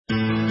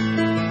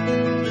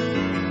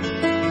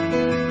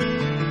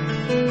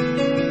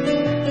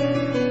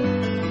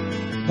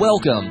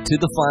Welcome to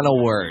The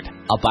Final Word,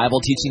 a Bible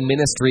teaching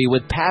ministry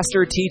with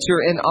pastor,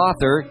 teacher, and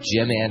author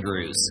Jim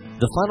Andrews.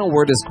 The Final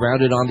Word is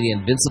grounded on the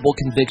invincible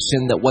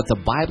conviction that what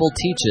the Bible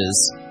teaches,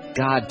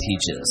 God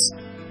teaches,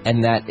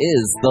 and that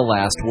is the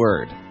last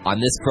word. On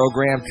this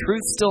program,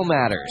 truth still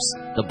matters.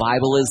 The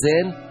Bible is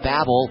in,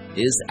 Babel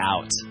is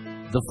out.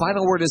 The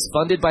Final Word is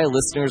funded by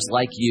listeners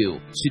like you.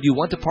 Should you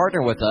want to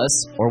partner with us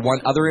or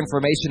want other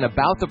information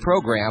about the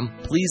program,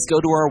 please go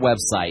to our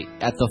website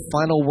at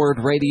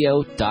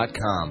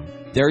thefinalwordradio.com.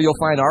 There you'll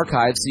find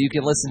archives so you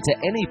can listen to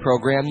any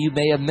program you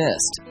may have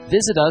missed.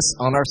 Visit us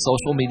on our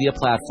social media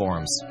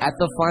platforms at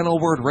The Final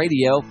Word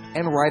Radio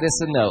and write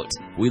us a note.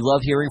 We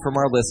love hearing from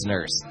our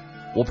listeners.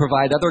 We'll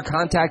provide other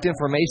contact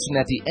information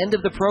at the end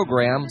of the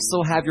program,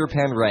 so have your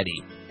pen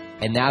ready.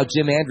 And now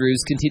Jim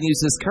Andrews continues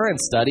his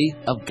current study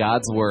of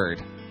God's Word.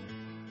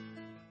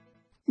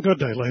 Good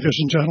day, ladies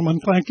and gentlemen.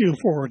 Thank you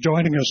for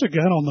joining us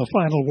again on The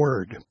Final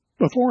Word.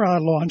 Before I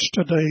launch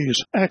today's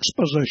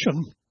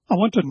exposition, I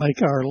want to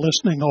make our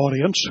listening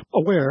audience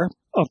aware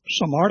of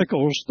some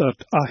articles that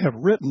I have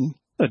written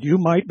that you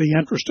might be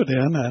interested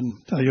in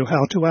and tell you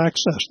how to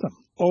access them.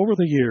 Over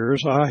the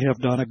years, I have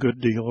done a good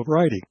deal of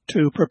writing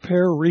to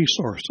prepare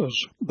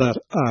resources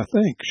that I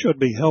think should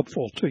be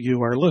helpful to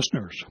you, our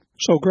listeners.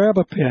 So grab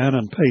a pen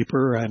and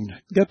paper and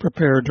get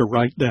prepared to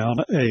write down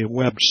a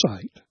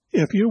website.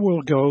 If you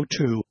will go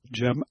to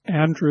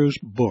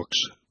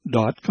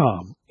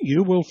jimandrewsbooks.com,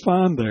 you will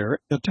find there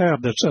a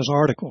tab that says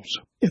Articles.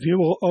 If you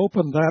will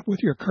open that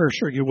with your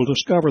cursor, you will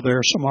discover there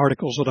are some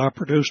articles that I've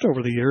produced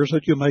over the years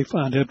that you may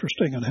find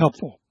interesting and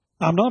helpful.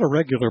 I'm not a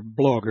regular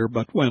blogger,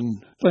 but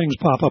when things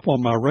pop up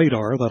on my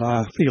radar that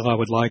I feel I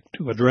would like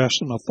to address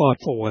in a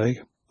thoughtful way,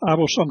 I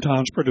will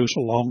sometimes produce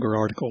a longer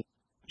article.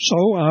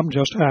 So I'm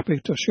just happy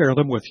to share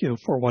them with you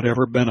for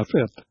whatever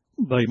benefit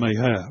they may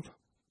have.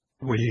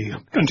 We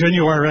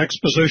continue our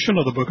exposition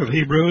of the book of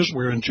Hebrews.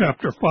 We're in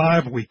chapter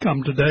 5. We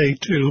come today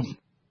to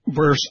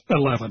verse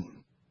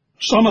 11.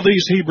 Some of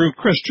these Hebrew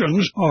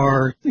Christians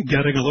are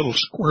getting a little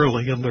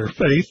squirrely in their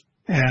faith,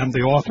 and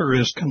the author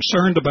is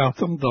concerned about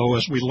them, though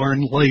as we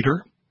learn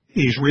later,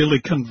 he's really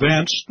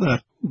convinced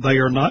that they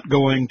are not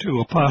going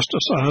to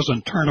apostatize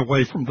and turn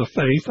away from the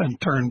faith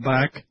and turn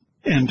back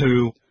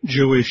into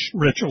Jewish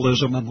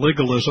ritualism and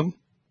legalism.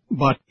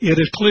 But it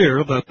is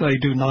clear that they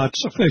do not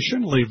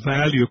sufficiently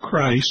value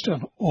Christ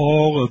and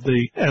all of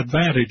the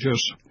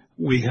advantages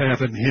we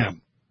have in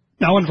Him.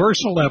 Now in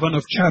verse 11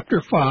 of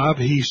chapter 5,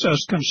 he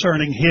says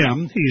concerning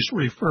Him, he's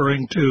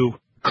referring to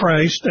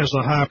Christ as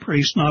the high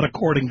priest, not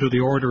according to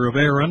the order of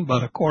Aaron,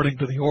 but according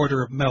to the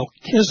order of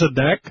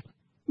Melchizedek.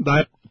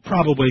 That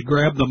probably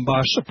grabbed them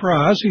by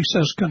surprise. He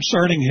says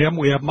concerning Him,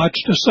 we have much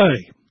to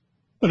say,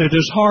 but it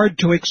is hard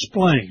to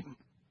explain.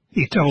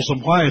 He tells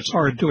them why it's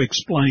hard to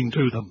explain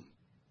to them.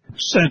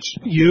 Since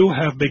you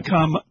have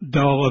become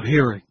dull of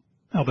hearing.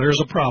 Now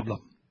there's a problem.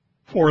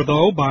 For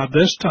though by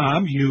this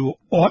time you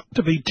ought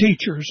to be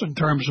teachers in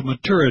terms of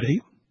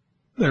maturity,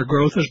 their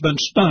growth has been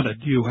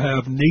stunted. You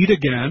have need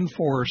again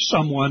for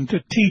someone to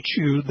teach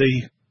you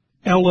the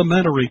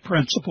elementary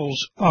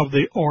principles of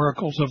the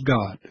oracles of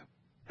God.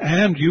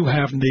 And you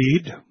have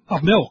need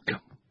of milk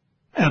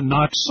and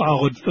not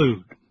solid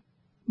food.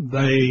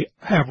 They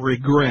have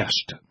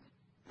regressed.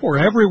 For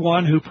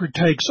everyone who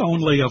partakes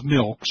only of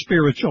milk,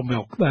 spiritual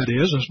milk that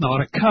is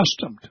not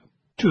accustomed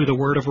to the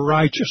word of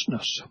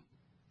righteousness,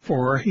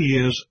 for he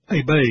is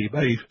a babe,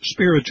 a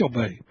spiritual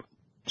babe.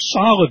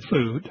 Solid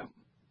food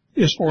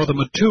is for the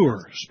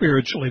mature,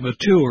 spiritually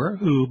mature,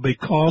 who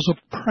because of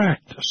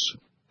practice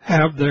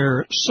have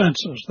their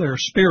senses, their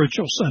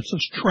spiritual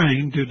senses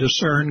trained to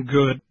discern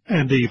good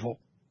and evil.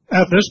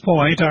 At this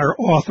point, our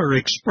author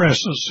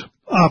expresses,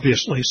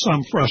 obviously,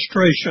 some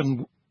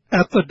frustration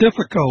at the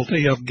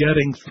difficulty of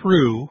getting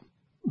through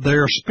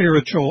their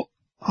spiritual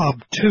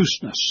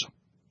obtuseness.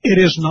 It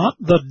is not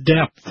the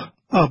depth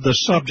of the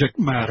subject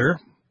matter,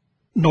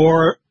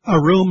 nor a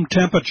room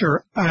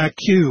temperature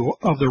IQ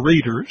of the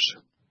readers,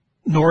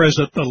 nor is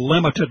it the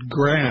limited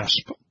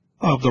grasp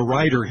of the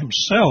writer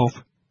himself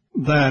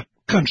that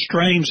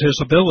constrains his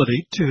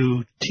ability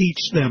to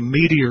teach them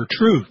meatier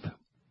truth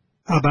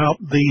about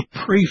the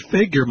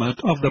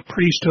prefigurement of the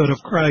priesthood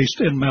of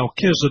Christ in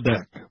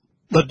Melchizedek.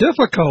 The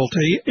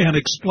difficulty in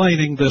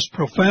explaining this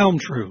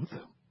profound truth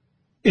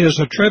is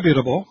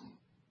attributable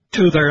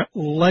to their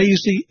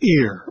lazy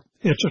ear.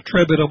 It's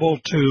attributable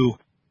to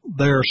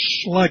their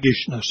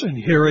sluggishness in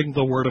hearing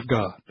the Word of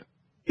God.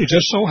 It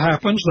just so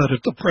happens that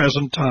at the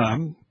present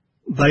time,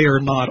 they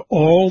are not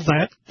all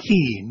that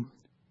keen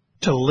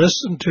to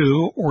listen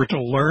to or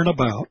to learn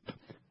about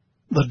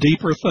the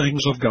deeper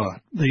things of God.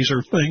 These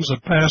are things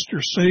that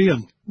pastors see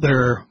in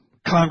their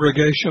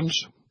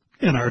congregations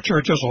in our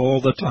churches all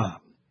the time.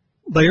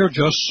 They are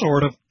just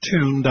sort of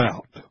tuned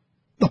out.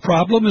 The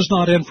problem is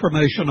not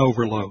information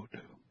overload.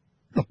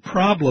 The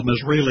problem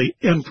is really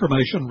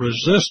information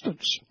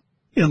resistance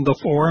in the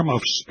form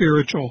of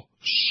spiritual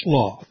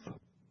sloth.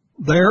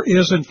 There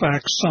is, in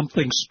fact,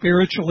 something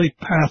spiritually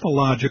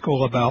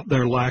pathological about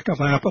their lack of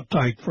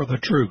appetite for the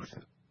truth.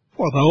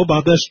 For though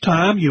by this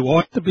time you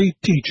ought to be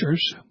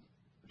teachers,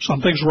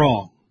 Something's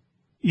wrong.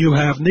 You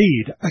have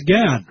need,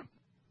 again,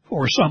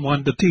 for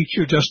someone to teach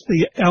you just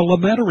the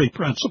elementary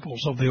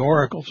principles of the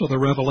oracles of the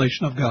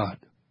revelation of God.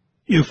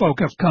 You folk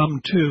have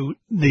come to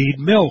need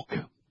milk,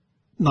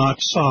 not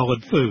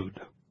solid food.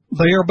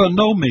 They are by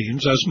no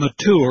means as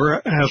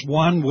mature as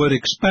one would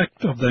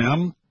expect of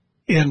them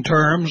in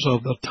terms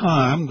of the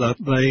time that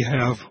they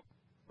have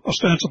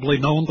ostensibly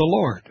known the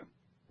Lord.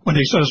 When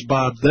he says,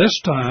 by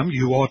this time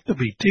you ought to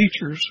be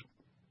teachers,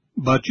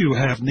 but you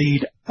have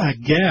need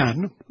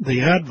again,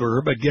 the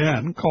adverb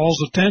again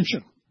calls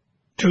attention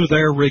to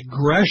their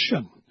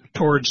regression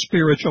toward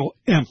spiritual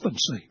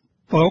infancy.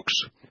 Folks,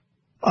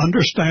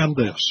 understand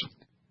this.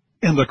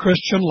 In the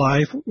Christian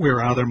life,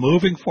 we're either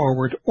moving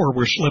forward or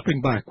we're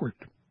slipping backward.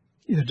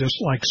 You're just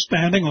like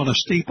standing on a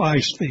steep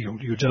ice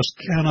field. You just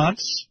cannot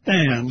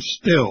stand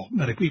still.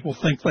 Many people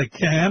think they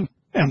can,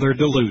 and they're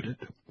deluded.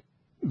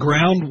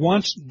 Ground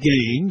once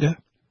gained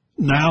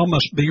now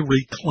must be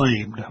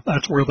reclaimed.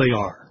 That's where they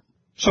are.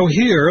 So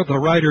here, the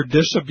writer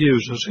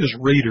disabuses his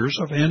readers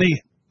of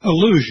any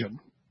illusion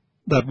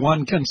that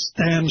one can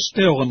stand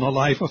still in the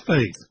life of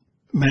faith.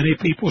 Many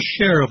people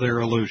share their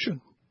illusion.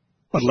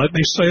 But let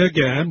me say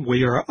again,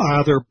 we are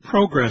either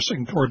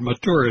progressing toward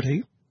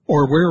maturity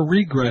or we're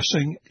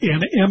regressing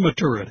in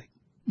immaturity.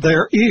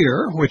 Their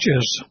ear, which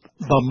is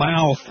the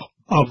mouth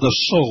of the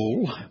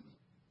soul,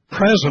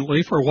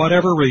 presently, for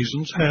whatever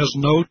reasons, has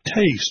no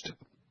taste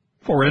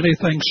for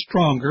anything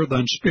stronger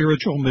than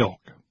spiritual milk.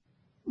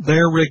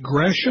 Their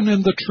regression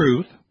in the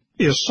truth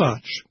is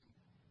such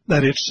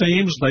that it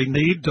seems they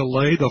need to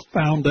lay the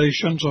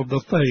foundations of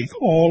the faith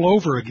all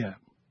over again.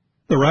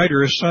 The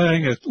writer is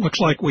saying it looks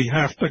like we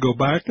have to go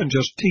back and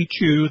just teach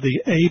you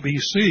the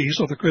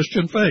ABCs of the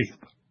Christian faith.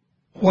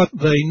 What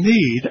they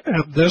need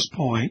at this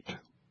point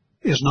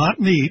is not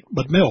meat,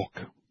 but milk.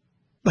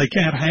 They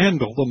can't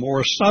handle the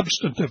more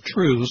substantive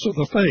truths of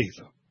the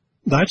faith.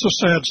 That's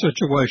a sad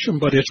situation,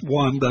 but it's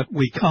one that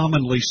we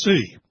commonly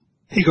see.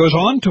 He goes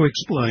on to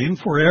explain,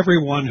 for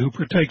everyone who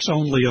partakes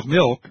only of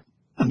milk,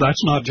 and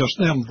that's not just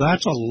them,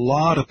 that's a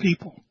lot of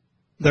people.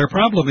 Their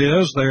problem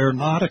is they're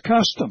not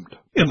accustomed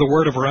in the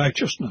word of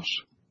righteousness.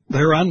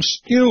 They're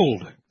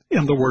unskilled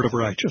in the word of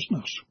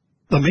righteousness.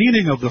 The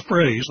meaning of the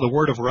phrase, the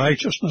word of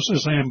righteousness,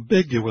 is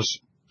ambiguous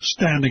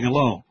standing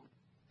alone.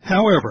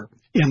 However,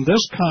 in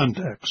this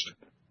context,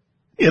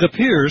 it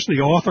appears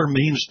the author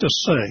means to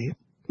say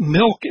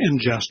milk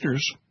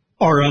ingesters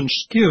are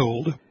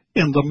unskilled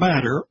in the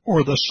matter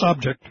or the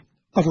subject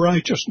of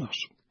righteousness.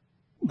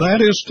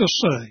 That is to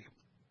say,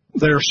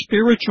 their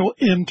spiritual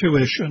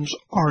intuitions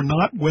are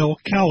not well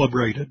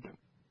calibrated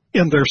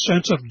in their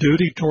sense of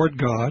duty toward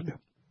God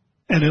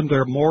and in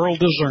their moral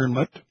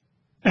discernment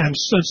and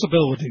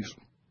sensibilities.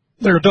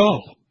 They're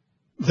dull.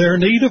 Their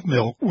need of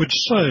milk would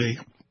say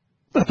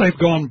that they've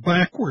gone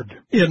backward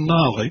in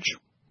knowledge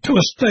to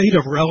a state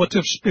of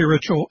relative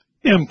spiritual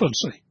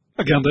infancy.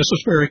 Again, this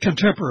is very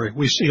contemporary.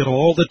 We see it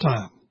all the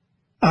time.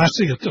 I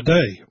see it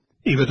today,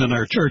 even in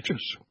our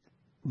churches.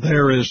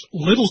 There is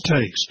little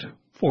taste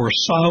for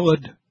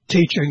solid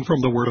teaching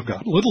from the Word of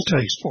God. Little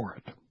taste for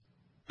it.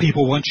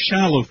 People want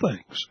shallow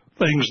things,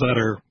 things that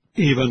are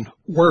even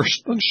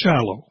worse than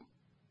shallow.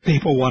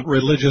 People want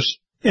religious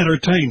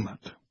entertainment.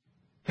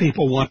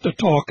 People want to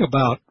talk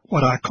about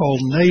what I call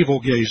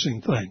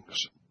navel-gazing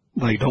things.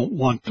 They don't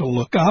want to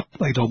look up.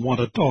 They don't want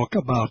to talk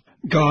about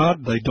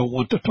God. They don't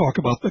want to talk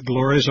about the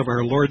glories of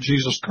our Lord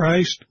Jesus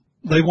Christ.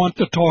 They want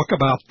to talk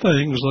about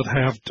things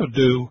that have to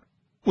do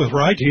with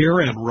right here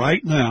and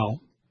right now,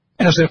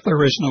 as if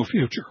there is no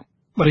future.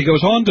 But he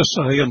goes on to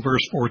say in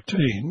verse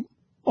 14,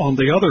 on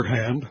the other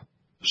hand,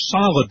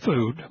 solid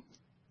food,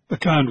 the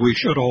kind we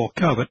should all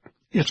covet,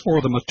 it's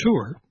for the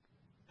mature,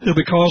 who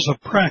because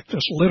of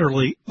practice,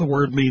 literally the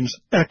word means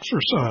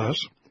exercise,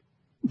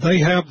 they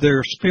have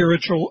their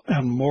spiritual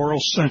and moral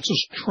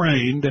senses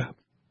trained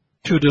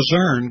to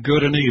discern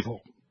good and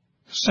evil.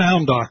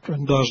 Sound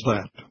doctrine does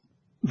that.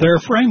 Their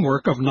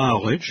framework of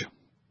knowledge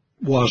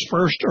was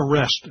first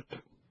arrested.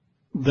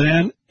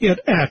 Then it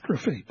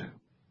atrophied.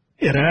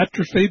 It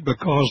atrophied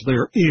because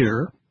their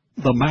ear,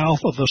 the mouth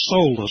of the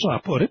soul as I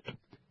put it,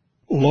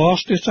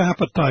 lost its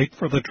appetite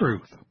for the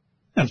truth.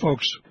 And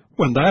folks,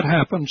 when that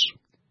happens,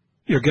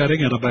 you're getting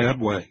in a bad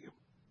way.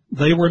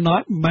 They were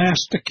not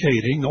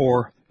masticating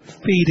or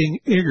feeding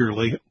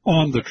eagerly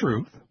on the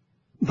truth.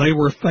 They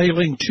were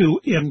failing to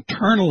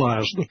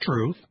internalize the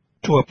truth,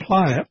 to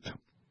apply it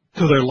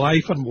to their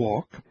life and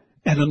walk,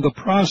 and in the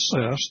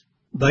process,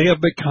 they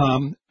have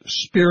become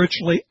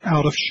spiritually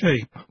out of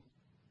shape.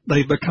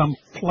 They become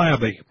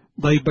flabby.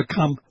 They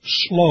become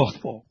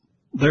slothful.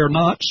 They're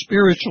not,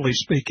 spiritually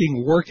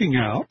speaking, working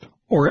out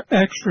or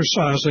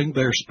exercising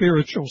their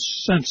spiritual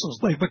senses.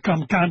 They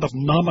become kind of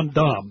numb and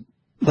dumb.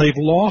 They've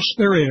lost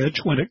their edge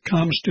when it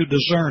comes to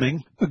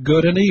discerning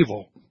good and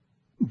evil,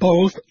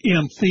 both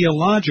in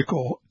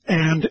theological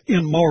and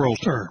in moral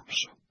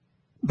terms.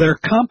 Their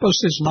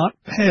compass is not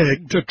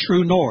pegged to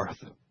true north.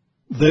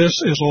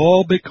 This is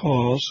all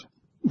because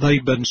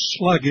they've been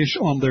sluggish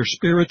on their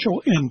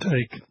spiritual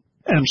intake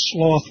and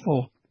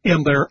slothful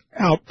in their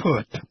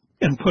output.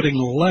 in putting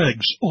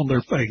legs on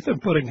their faith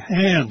and putting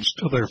hands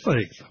to their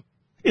faith.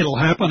 It'll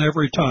happen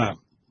every time.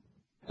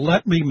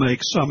 Let me make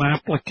some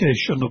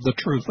application of the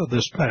truth of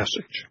this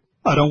passage.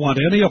 I don't want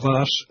any of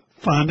us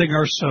finding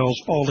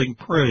ourselves falling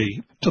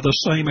prey to the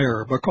same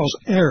error, because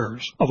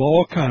errors of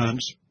all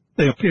kinds,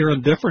 they appear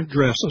in different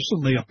dresses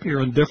and they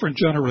appear in different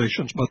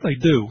generations, but they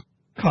do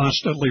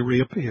constantly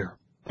reappear.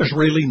 There's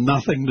really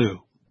nothing new.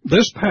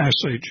 This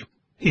passage,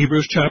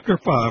 Hebrews chapter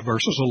 5,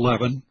 verses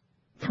 11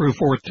 through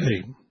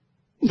 14,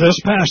 this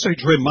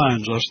passage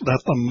reminds us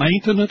that the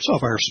maintenance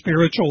of our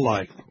spiritual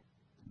life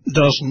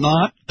does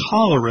not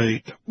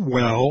tolerate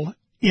well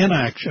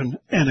inaction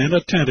and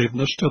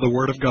inattentiveness to the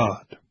Word of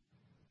God.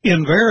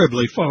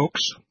 Invariably,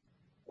 folks,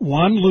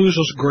 one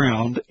loses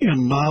ground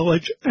in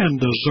knowledge and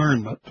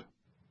discernment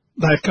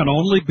that can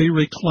only be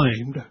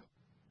reclaimed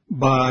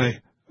by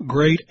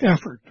great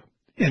effort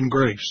in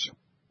grace.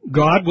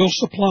 God will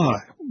supply.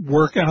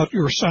 Work out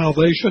your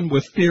salvation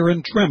with fear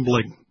and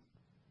trembling.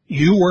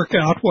 You work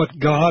out what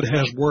God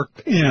has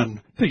worked in,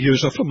 to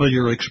use a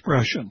familiar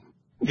expression.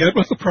 Get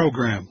with the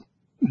program.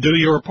 Do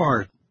your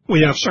part.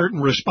 We have certain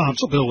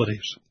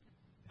responsibilities,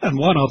 and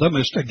one of them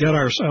is to get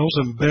ourselves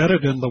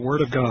embedded in the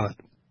Word of God,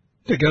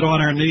 to get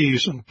on our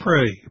knees and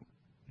pray,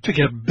 to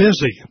get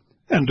busy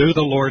and do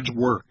the Lord's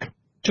work,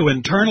 to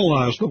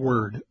internalize the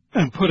Word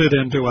and put it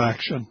into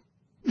action.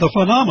 The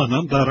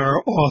phenomenon that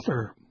our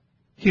author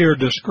here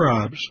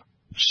describes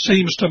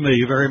seems to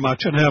me very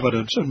much in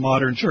evidence in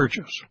modern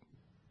churches.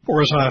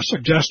 For as I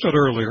suggested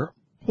earlier,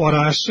 what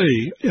I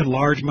see in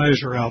large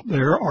measure out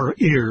there are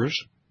ears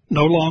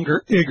no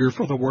longer eager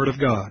for the Word of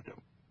God,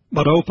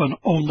 but open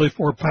only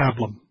for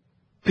pablum.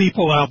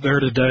 People out there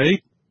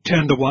today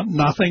tend to want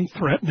nothing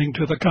threatening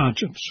to the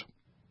conscience.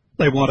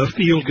 They want a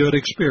feel-good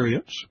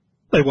experience.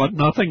 They want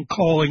nothing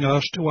calling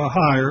us to a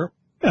higher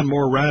and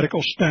more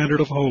radical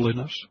standard of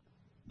holiness.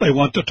 They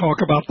want to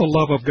talk about the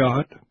love of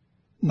God,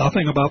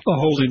 nothing about the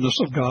holiness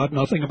of God,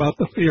 nothing about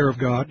the fear of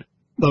God.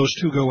 Those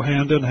two go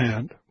hand in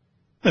hand.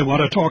 They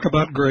want to talk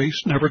about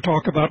grace, never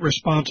talk about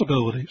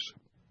responsibilities.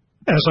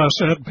 As I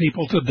said,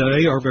 people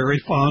today are very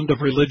fond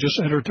of religious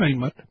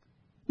entertainment.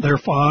 They're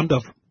fond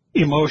of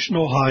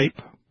emotional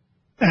hype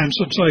and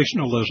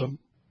sensationalism,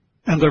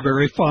 and they're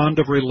very fond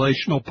of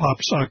relational pop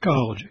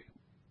psychology.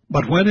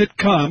 But when it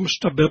comes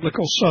to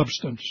biblical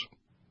substance,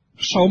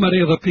 so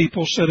many of the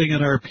people sitting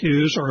in our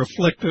pews are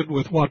afflicted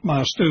with what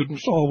my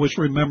students always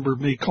remember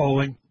me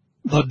calling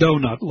the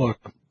donut look,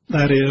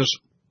 that is,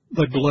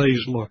 the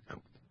glaze look.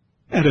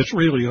 And it's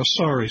really a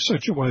sorry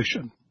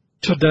situation.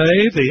 Today,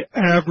 the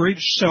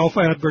average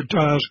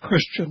self-advertised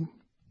Christian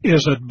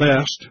is at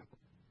best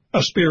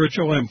a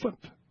spiritual infant,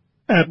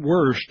 at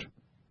worst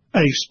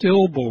a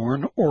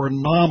stillborn or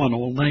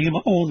nominal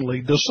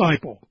name-only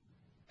disciple.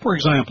 For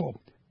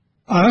example,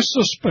 I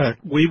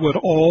suspect we would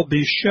all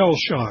be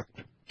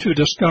shell-shocked to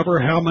discover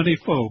how many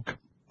folk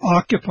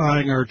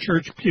occupying our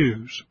church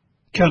pews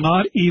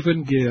cannot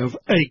even give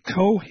a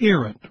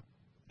coherent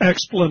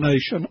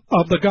explanation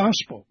of the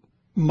gospel,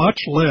 much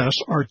less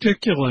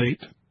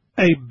articulate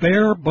a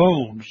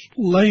bare-bones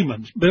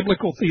layman's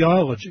biblical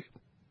theology,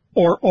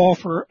 or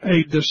offer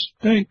a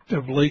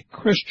distinctively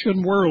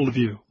Christian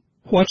worldview.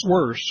 What's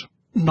worse,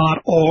 not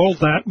all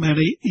that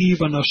many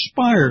even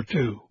aspire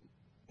to,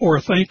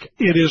 or think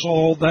it is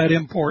all that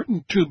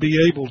important to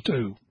be able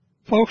to.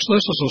 Folks,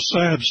 this is a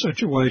sad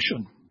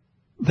situation.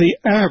 The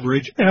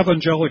average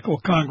evangelical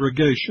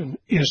congregation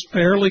is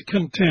fairly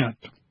content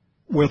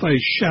with a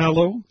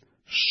shallow,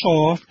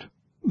 soft,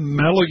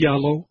 mellow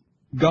yellow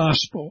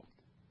gospel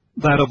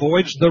that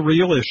avoids the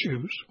real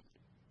issues,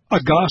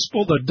 a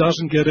gospel that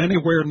doesn't get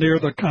anywhere near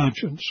the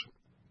conscience,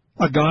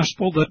 a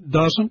gospel that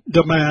doesn't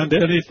demand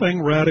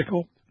anything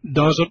radical,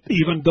 doesn't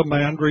even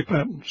demand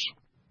repentance.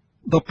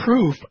 The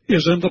proof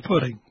is in the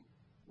pudding.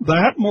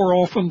 That, more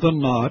often than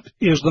not,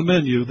 is the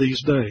menu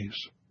these days.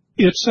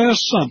 It says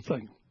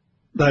something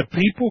that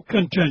people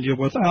continue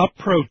without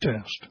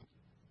protest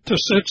to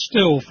sit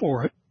still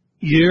for it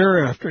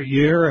year after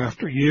year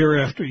after year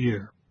after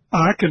year.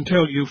 I can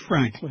tell you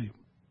frankly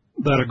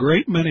that a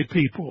great many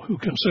people who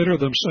consider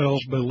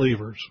themselves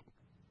believers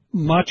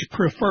much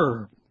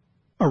prefer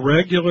a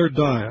regular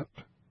diet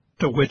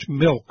to which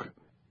milk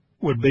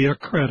would be a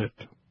credit.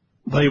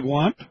 They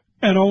want,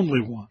 and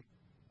only want,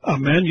 a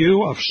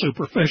menu of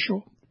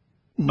superficial,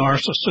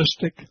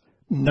 narcissistic,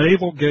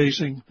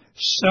 navel-gazing,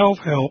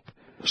 self-help,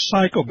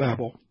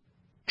 psychobabble,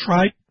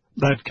 trite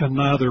that can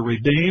neither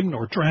redeem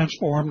nor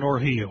transform nor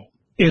heal.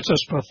 It's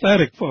as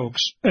pathetic, folks,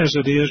 as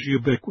it is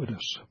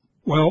ubiquitous.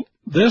 Well,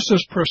 this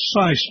is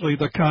precisely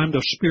the kind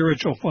of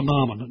spiritual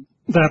phenomenon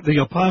that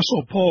the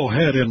Apostle Paul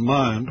had in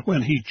mind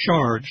when he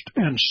charged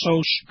and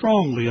so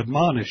strongly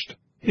admonished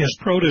his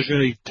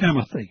protege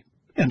Timothy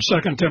in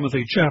 2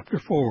 Timothy chapter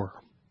 4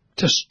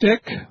 to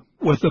stick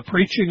with the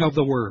preaching of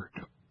the Word.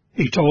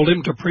 He told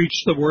him to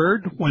preach the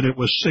Word when it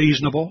was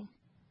seasonable.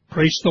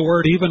 Preach the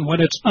Word even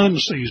when it's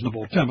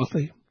unseasonable,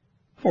 Timothy.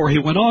 For he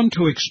went on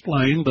to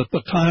explain that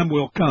the time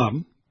will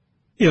come.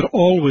 It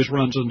always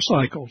runs in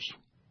cycles.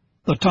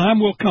 The time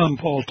will come,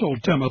 Paul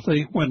told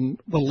Timothy, when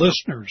the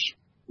listeners,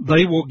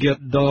 They will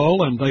get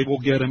dull and they will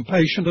get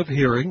impatient of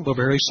hearing, the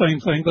very same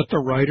thing that the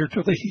writer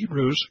to the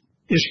Hebrews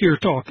is here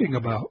talking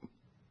about.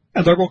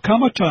 And there will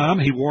come a time,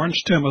 he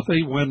warns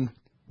Timothy, when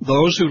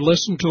those who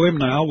listen to him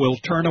now will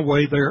turn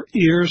away their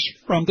ears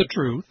from the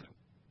truth.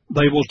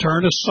 They will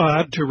turn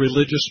aside to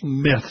religious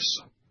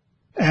myths.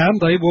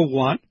 And they will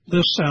want,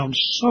 this sounds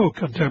so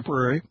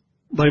contemporary,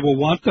 they will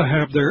want to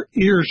have their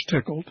ears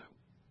tickled,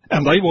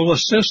 and they will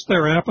assist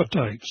their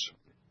appetites.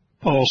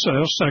 Paul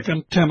says,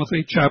 2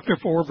 Timothy chapter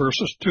 4,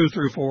 verses 2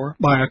 through 4,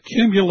 by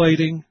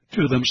accumulating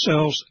to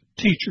themselves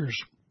teachers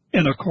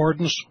in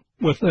accordance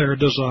with their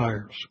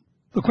desires.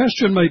 The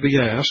question may be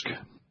asked,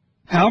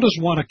 how does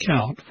one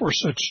account for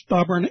such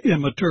stubborn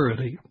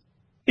immaturity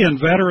in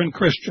veteran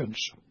Christians?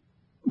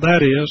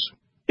 That is,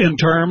 in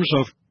terms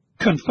of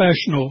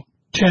confessional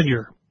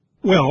tenure.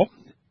 Well,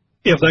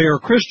 if they are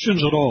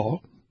Christians at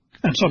all,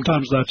 and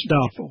sometimes that's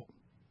doubtful,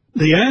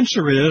 the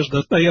answer is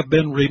that they have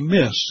been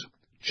remiss,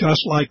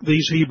 just like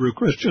these Hebrew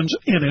Christians,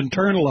 in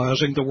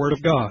internalizing the Word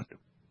of God.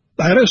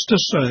 That is to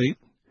say,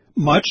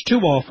 much too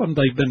often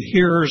they've been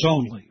hearers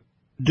only,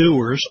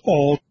 doers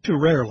all too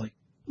rarely.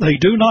 They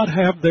do not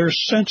have their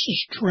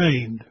senses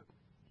trained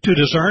to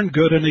discern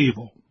good and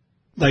evil.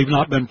 They've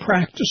not been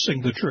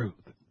practicing the truth.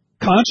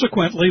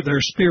 Consequently,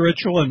 their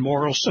spiritual and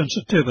moral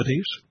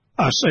sensitivities,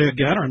 I say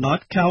again, are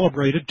not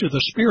calibrated to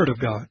the Spirit of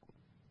God.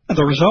 And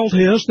the result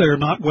is they are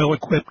not well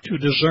equipped to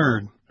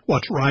discern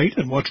what's right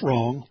and what's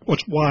wrong,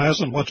 what's wise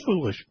and what's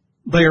foolish.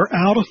 They are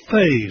out of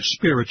phase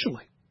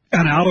spiritually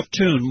and out of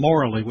tune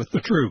morally with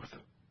the truth.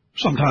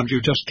 Sometimes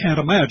you just can't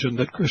imagine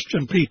that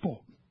Christian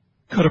people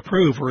could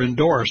approve or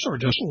endorse or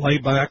just lay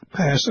back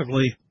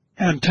passively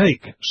and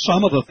take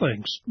some of the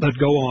things that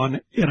go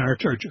on in our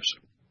churches.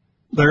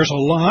 There's a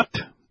lot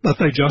that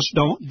they just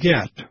don't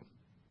get.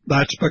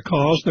 That's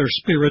because their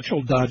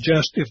spiritual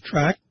digestive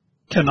tract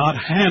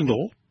cannot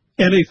handle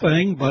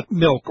anything but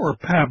milk or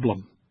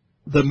pablum.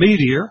 The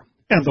meatier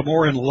and the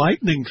more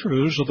enlightening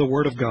truths of the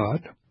Word of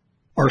God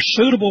are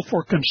suitable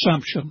for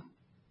consumption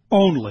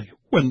only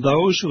when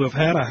those who have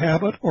had a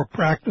habit or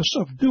practice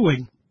of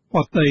doing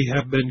what they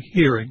have been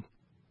hearing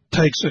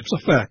takes its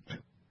effect.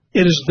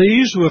 It is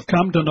these who have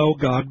come to know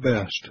God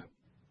best.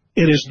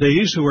 It is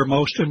these who are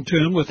most in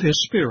tune with His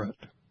Spirit,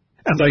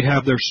 and they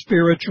have their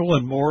spiritual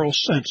and moral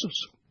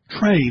senses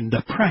trained,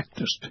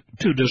 practiced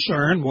to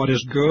discern what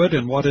is good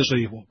and what is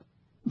evil.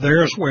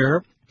 There's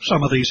where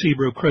some of these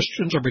Hebrew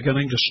Christians are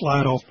beginning to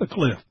slide off the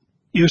cliff.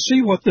 You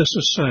see what this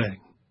is saying?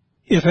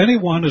 If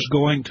anyone is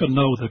going to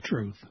know the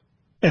truth,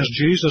 as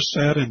Jesus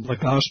said in the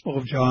Gospel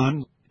of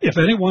John, if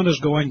anyone is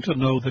going to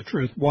know the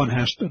truth, one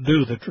has to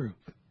do the truth.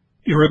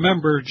 You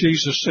remember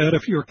Jesus said,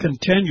 if you're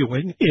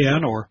continuing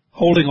in or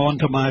holding on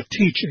to my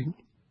teaching,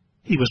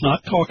 he was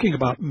not talking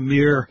about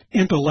mere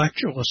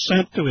intellectual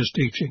assent to his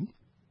teaching,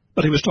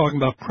 but he was talking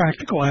about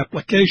practical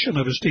application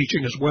of his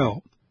teaching as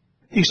well.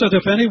 He said,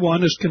 if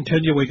anyone is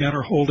continuing in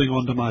or holding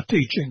on to my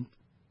teaching,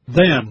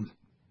 then,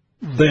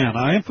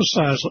 I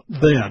emphasize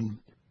then,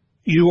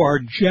 you are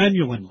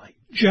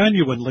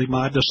genuinely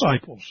my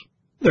disciples.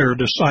 There are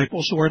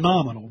disciples who are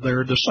nominal.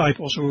 There are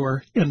disciples who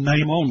are in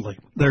name only.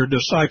 There are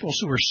disciples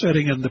who are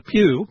sitting in the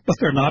pew, but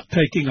they're not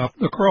taking up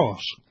the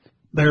cross.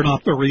 They're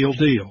not the real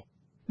deal.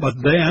 But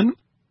then,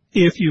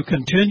 if you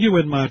continue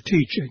in my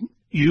teaching,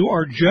 you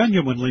are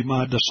genuinely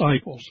my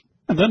disciples.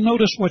 And then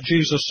notice what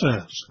Jesus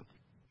says.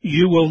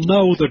 You will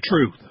know the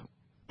truth,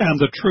 and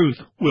the truth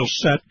will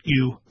set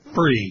you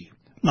free.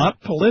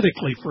 Not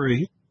politically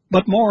free,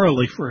 but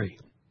morally free.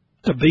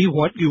 To be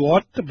what you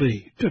ought to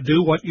be, to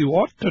do what you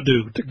ought to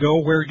do, to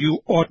go where you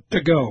ought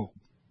to go.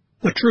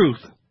 The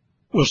truth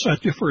will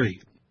set you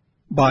free.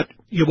 But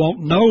you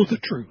won't know the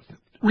truth,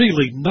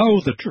 really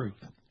know the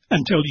truth,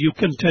 until you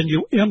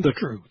continue in the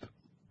truth.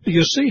 Do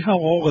you see how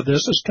all of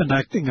this is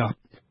connecting up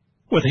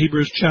with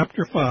Hebrews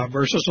chapter 5,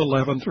 verses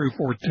 11 through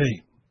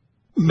 14?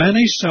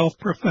 Many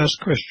self-professed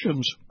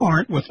Christians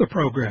aren't with the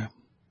program.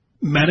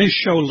 Many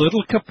show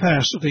little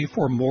capacity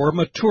for more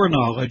mature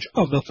knowledge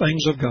of the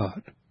things of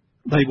God.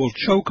 They will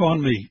choke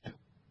on meat.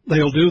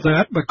 They'll do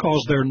that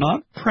because they're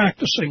not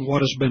practicing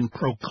what has been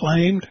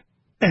proclaimed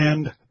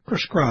and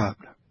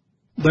prescribed.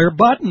 Their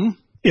button,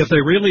 if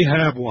they really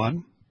have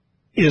one,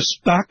 is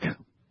stuck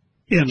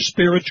in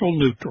spiritual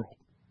neutral.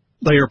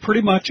 They are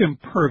pretty much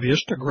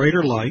impervious to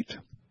greater light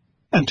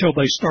until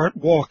they start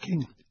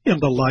walking in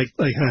the light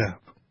they have.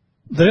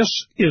 This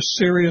is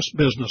serious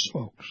business,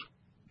 folks,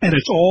 and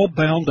it's all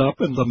bound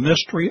up in the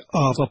mystery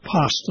of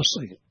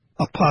apostasy.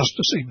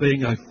 Apostasy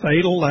being a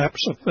fatal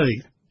lapse of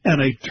faith and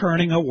a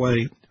turning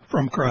away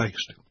from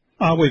Christ.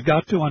 We've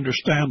got to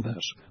understand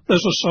this.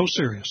 This is so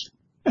serious,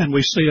 and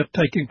we see it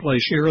taking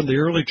place here in the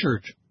early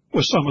church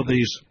with some of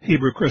these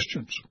Hebrew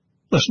Christians.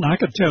 Listen, I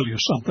could tell you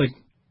something.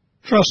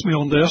 Trust me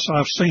on this.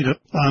 I've seen it.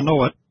 I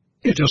know it.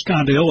 It just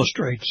kind of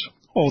illustrates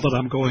all that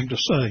I'm going to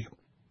say.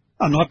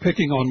 I'm not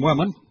picking on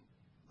women.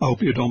 I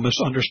hope you don't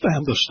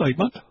misunderstand this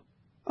statement.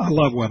 I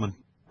love women.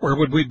 Where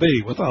would we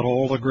be without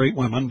all the great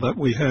women that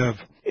we have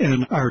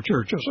in our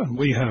churches? And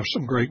we have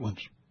some great ones.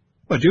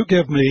 But you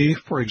give me,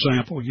 for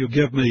example, you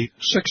give me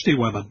 60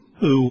 women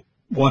who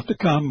want to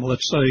come,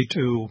 let's say,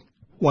 to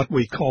what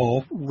we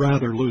call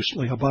rather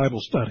loosely a Bible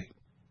study.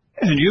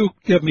 And you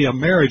give me a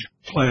marriage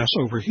class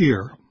over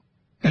here,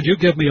 and you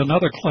give me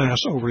another class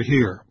over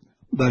here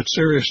that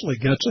seriously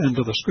gets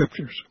into the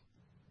Scriptures.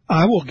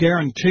 I will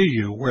guarantee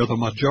you where the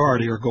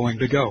majority are going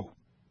to go.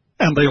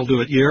 And they'll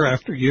do it year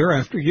after year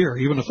after year.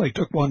 Even if they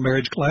took one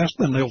marriage class,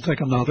 then they'll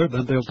take another,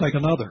 then they'll take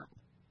another.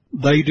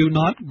 They do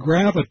not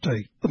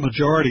gravitate, the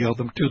majority of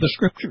them, to the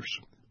Scriptures.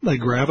 They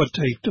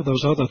gravitate to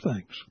those other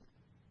things.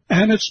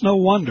 And it's no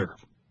wonder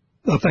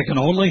that they can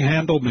only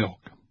handle milk.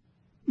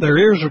 Their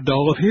ears are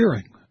dull of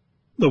hearing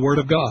the Word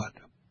of God.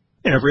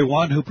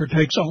 Everyone who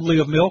partakes only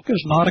of milk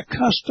is not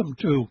accustomed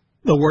to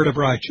the Word of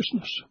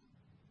righteousness,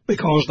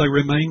 because they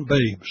remain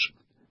babes.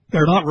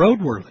 They're not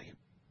roadworthy.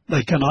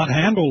 They cannot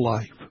handle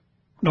life,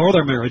 nor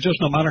their marriages,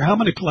 no matter how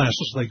many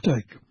classes they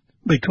take,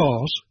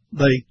 because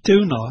they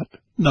do not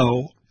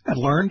know and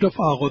learn to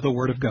follow the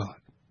Word of God.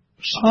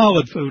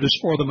 Solid food is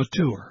for the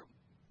mature.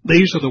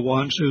 These are the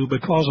ones who,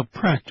 because of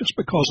practice,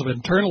 because of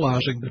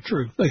internalizing the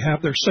truth, they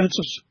have their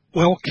senses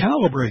well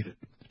calibrated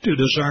to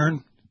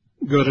discern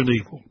good and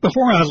evil.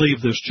 Before I leave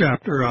this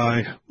chapter,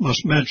 I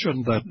must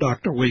mention that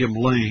Dr. William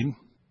Lane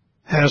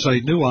has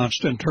a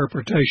nuanced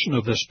interpretation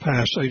of this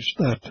passage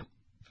that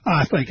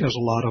I think has a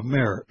lot of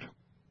merit.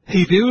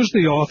 He views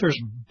the author's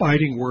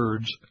biting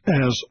words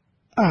as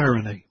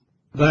irony.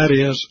 That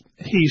is,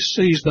 he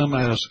sees them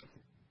as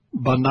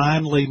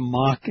benignly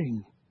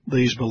mocking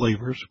these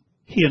believers.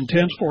 He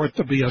intends for it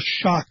to be a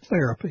shock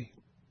therapy,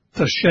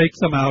 to shake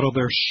them out of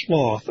their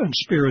sloth and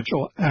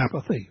spiritual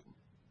apathy.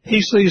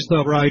 He sees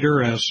the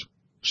writer as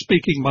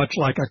speaking much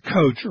like a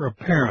coach or a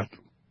parent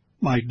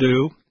might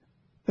do,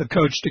 the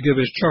coach to give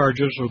his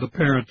charges or the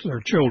parent to their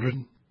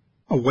children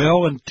a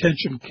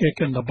well-intentioned kick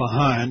in the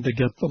behind to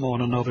get them on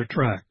another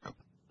track.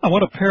 I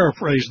want to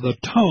paraphrase the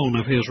tone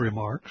of his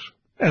remarks,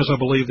 as I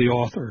believe the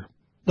author,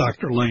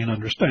 Dr. Lane,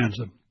 understands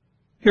them.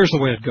 Here's the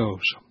way it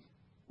goes.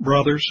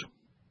 Brothers,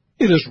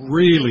 it is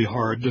really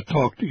hard to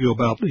talk to you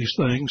about these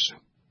things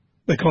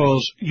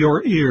because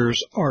your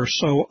ears are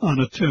so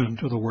unattuned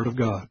to the Word of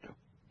God.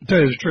 To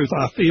tell you the truth,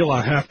 I feel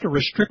I have to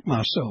restrict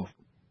myself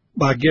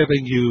by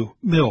giving you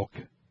milk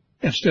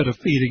instead of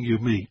feeding you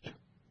meat.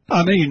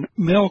 I mean,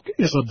 milk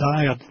is a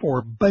diet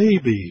for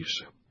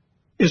babies.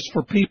 It's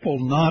for people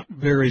not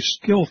very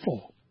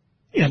skillful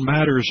in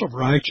matters of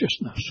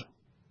righteousness.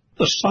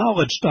 The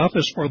solid stuff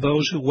is for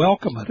those who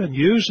welcome it and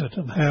use it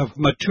and have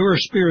mature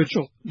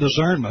spiritual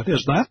discernment.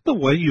 Is that the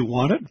way you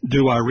want it?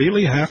 Do I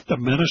really have to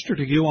minister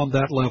to you on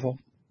that level?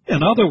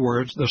 In other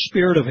words, the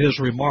spirit of his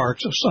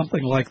remarks is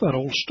something like that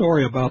old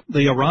story about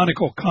the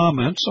ironical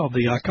comments of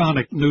the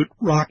iconic Knute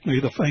Rockne,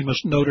 the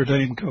famous Notre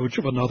Dame coach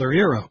of another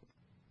era.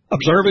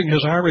 Observing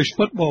his Irish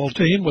football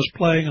team was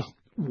playing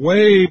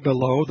way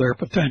below their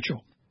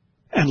potential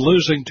and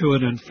losing to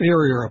an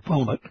inferior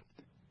opponent.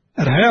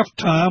 At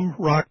halftime,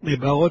 Rockne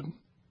bellowed,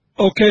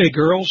 "Okay,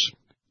 girls,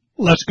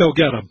 let's go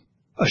get 'em."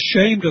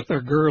 Ashamed at their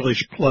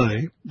girlish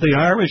play, the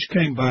Irish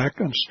came back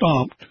and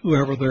stomped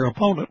whoever their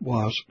opponent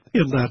was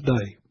in that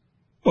day.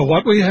 But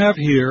what we have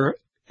here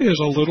is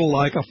a little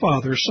like a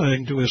father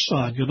saying to his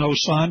son, "You know,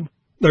 son,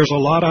 there's a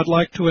lot I'd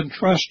like to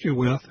entrust you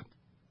with,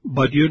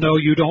 but you know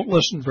you don't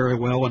listen very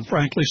well, and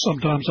frankly,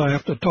 sometimes I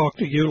have to talk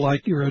to you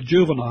like you're a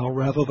juvenile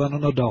rather than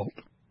an adult.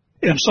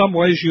 In some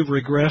ways, you've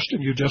regressed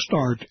and you just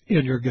aren't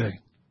in your game."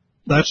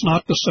 That's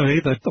not to say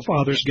that the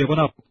father's given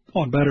up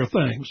on better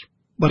things,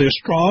 but his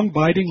strong,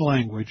 biting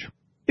language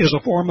is a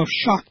form of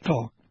shock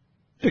talk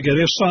to get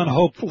his son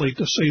hopefully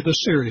to see the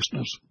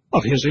seriousness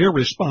of his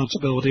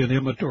irresponsibility and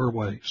immature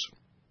ways.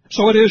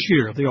 So it is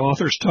here. The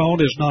author's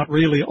tone is not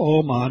really,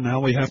 "Oh, ma, now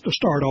we have to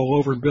start all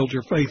over and build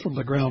your faith from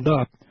the ground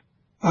up."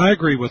 I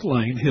agree with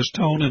Lane. His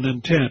tone and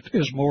intent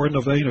is more in the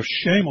vein of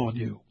shame on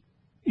you.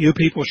 You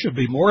people should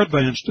be more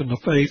advanced in the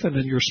faith and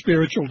in your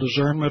spiritual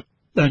discernment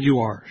than you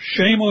are.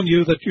 Shame on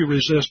you that you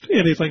resist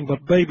anything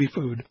but baby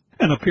food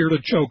and appear to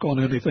choke on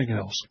anything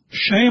else.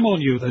 Shame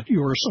on you that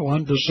you are so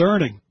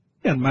undiscerning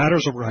in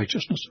matters of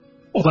righteousness.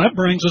 Well, that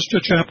brings us to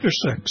chapter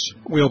 6.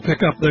 We'll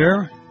pick up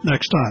there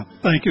next time.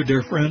 Thank you,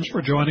 dear friends,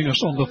 for joining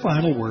us on The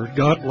Final Word.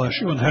 God bless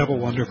you and have a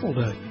wonderful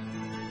day.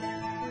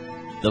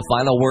 The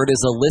Final Word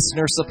is a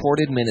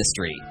listener-supported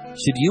ministry.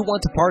 Should you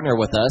want to partner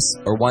with us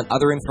or want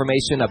other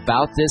information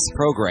about this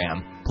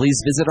program,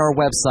 please visit our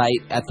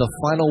website at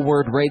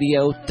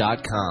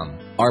thefinalwordradio.com.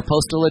 Our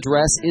postal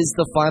address is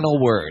The Final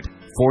Word,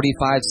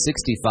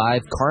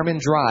 4565 Carmen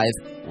Drive,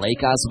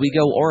 Lake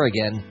Oswego,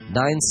 Oregon,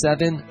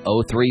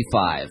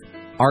 97035.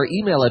 Our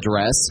email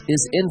address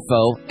is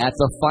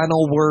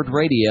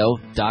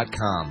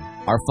info@thefinalwordradio.com.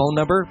 Our phone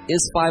number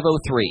is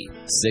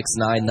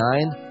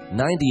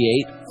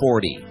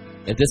 503-699-9840.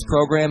 If this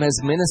program has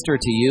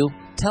ministered to you,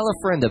 tell a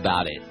friend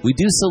about it. We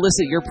do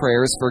solicit your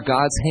prayers for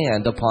God's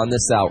hand upon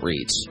this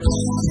outreach.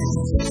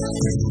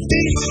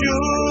 Be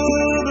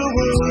sure the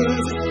word,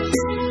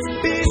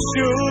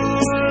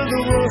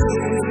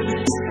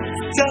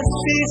 just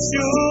be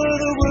sure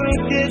the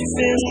word gets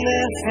in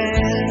their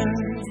hands.